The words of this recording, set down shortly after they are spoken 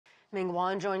Ming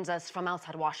Wan joins us from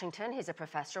outside Washington. He's a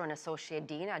professor and associate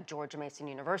dean at George Mason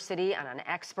University and an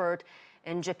expert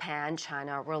in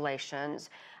Japan-China relations.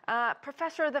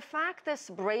 Professor, the fact this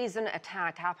brazen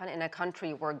attack happened in a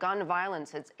country where gun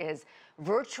violence is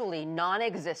virtually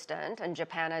non-existent, and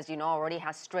Japan, as you know, already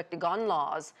has strict gun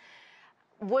laws,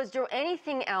 was there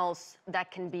anything else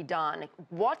that can be done?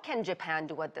 What can Japan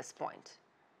do at this point?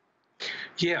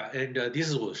 Yeah, and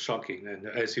this was shocking. And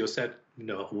as you said,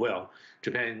 well,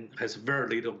 Japan has very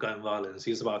little gun violence.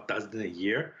 It's about a dozen a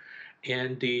year.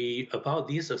 And about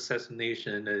this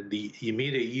assassination, the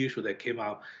immediate issue that came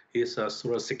up is a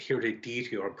sort of security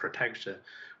detail or protection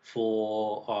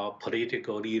for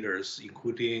political leaders,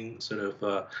 including sort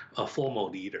of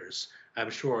formal leaders. I'm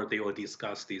sure they will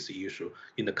discuss this issue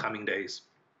in the coming days.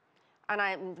 And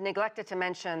I neglected to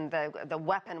mention the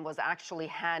weapon was actually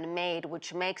handmade,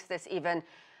 which makes this even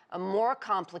more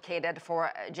complicated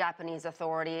for Japanese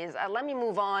authorities. Let me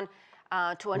move on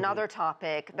to another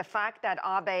topic. The fact that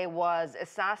Abe was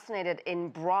assassinated in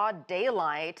broad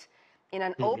daylight in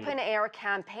an open-air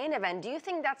campaign event. Do you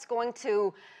think that's going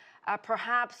to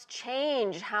perhaps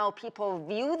change how people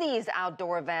view these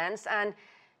outdoor events and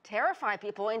terrify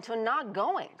people into not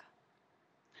going?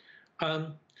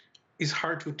 It's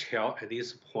hard to tell at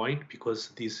this point because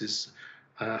this is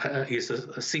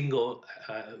a single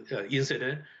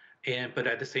incident, but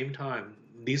at the same time,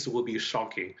 this will be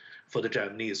shocking for the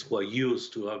Japanese who are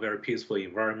used to a very peaceful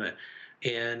environment,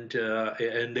 and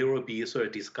there will be sort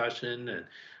of discussion and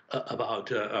about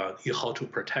how to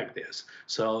protect this.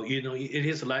 So it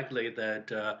is likely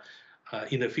that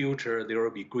in the future there will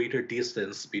be greater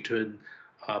distance between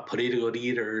political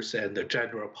leaders and the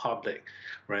general public,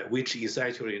 right, which is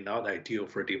actually not ideal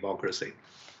for democracy.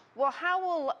 Well, how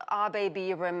will Abe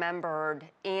be remembered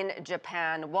in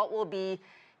Japan? What will be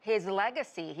his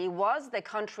legacy? He was the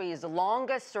country's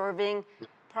longest-serving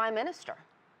prime minister.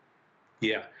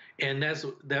 Yeah, and that's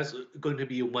going to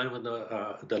be one of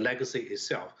the legacy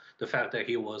itself, the fact that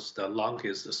he was the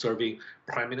longest-serving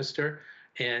prime minister.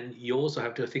 And you also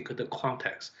have to think of the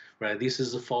context, right? This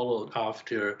is followed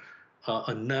after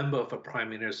a number of prime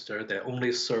ministers that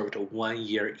only served 1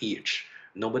 year each.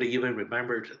 Nobody even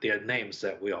remembered their names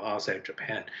that were outside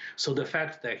Japan. So the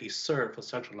fact that he served for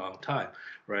such a long time,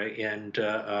 right, and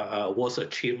was an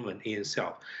achievement in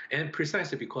itself. And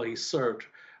precisely because he served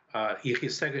in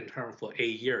his second term for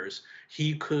 8 years,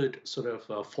 he could sort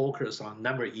of focus on a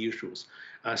number of issues,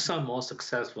 some more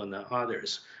successful than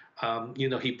others.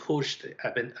 He pushed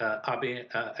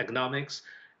economics,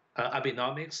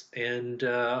 Abenomics, and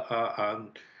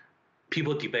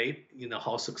people debate,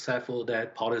 how successful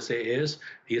that policy is.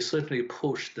 He certainly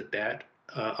pushed that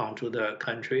onto the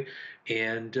country,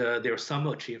 and there's some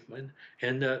achievement.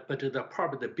 But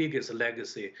probably the biggest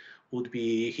legacy would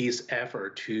be his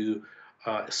effort to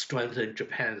strengthen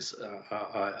Japan's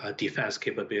defense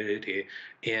capability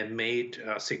and made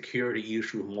security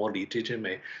issue more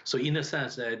legitimate. So in a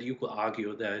sense that you could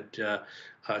argue that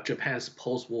Japan's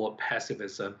post-war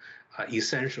pacifism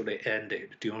essentially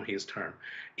ended during his term.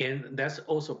 And that's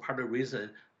also part of the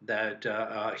reason that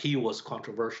he was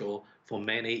controversial for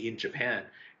many in Japan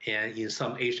and in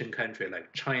some Asian countries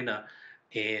like China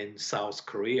and South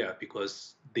Korea,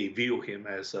 because they view him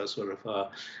as a sort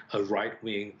of a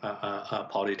right-wing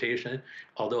politician,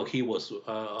 although he was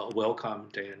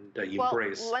welcomed and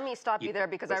embraced. Well, let me stop you there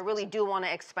because I really do want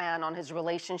to expand on his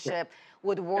relationship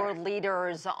with world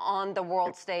leaders on the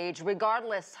world stage,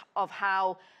 regardless of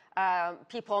how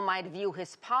people might view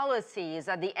his policies.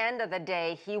 At the end of the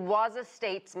day, he was a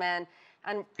statesman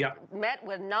and met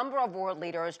with a number of world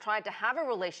leaders, tried to have a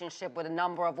relationship with a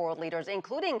number of world leaders,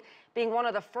 including being one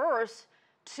of the first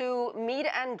to meet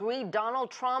and greet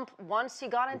Donald Trump once he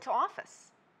got into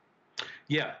office.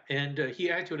 Yeah, and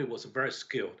he actually was very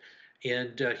skilled.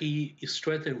 And he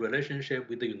strengthened relationship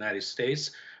with the United States,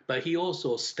 but he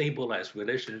also stabilized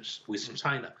relations with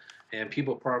China. And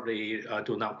people probably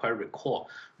do not quite recall,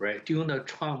 right? During the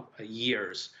Trump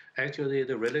years, actually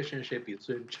the relationship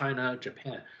between China and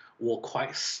Japan were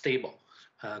quite stable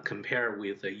compared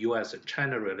with the U.S. and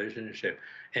China relationship.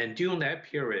 And during that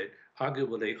period,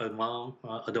 arguably among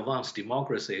advanced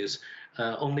democracies,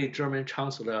 only German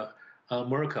Chancellor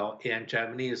Merkel and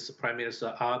Japanese Prime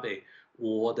Minister Abe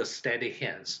were the steady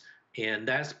hands. And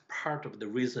that's part of the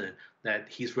reason that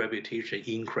his reputation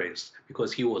increased,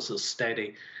 because he was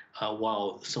steady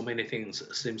while so many things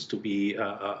seems to be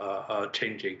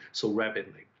changing so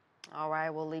rapidly. All right,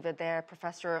 we'll leave it there.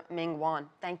 Professor Ming Wan,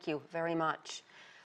 thank you very much.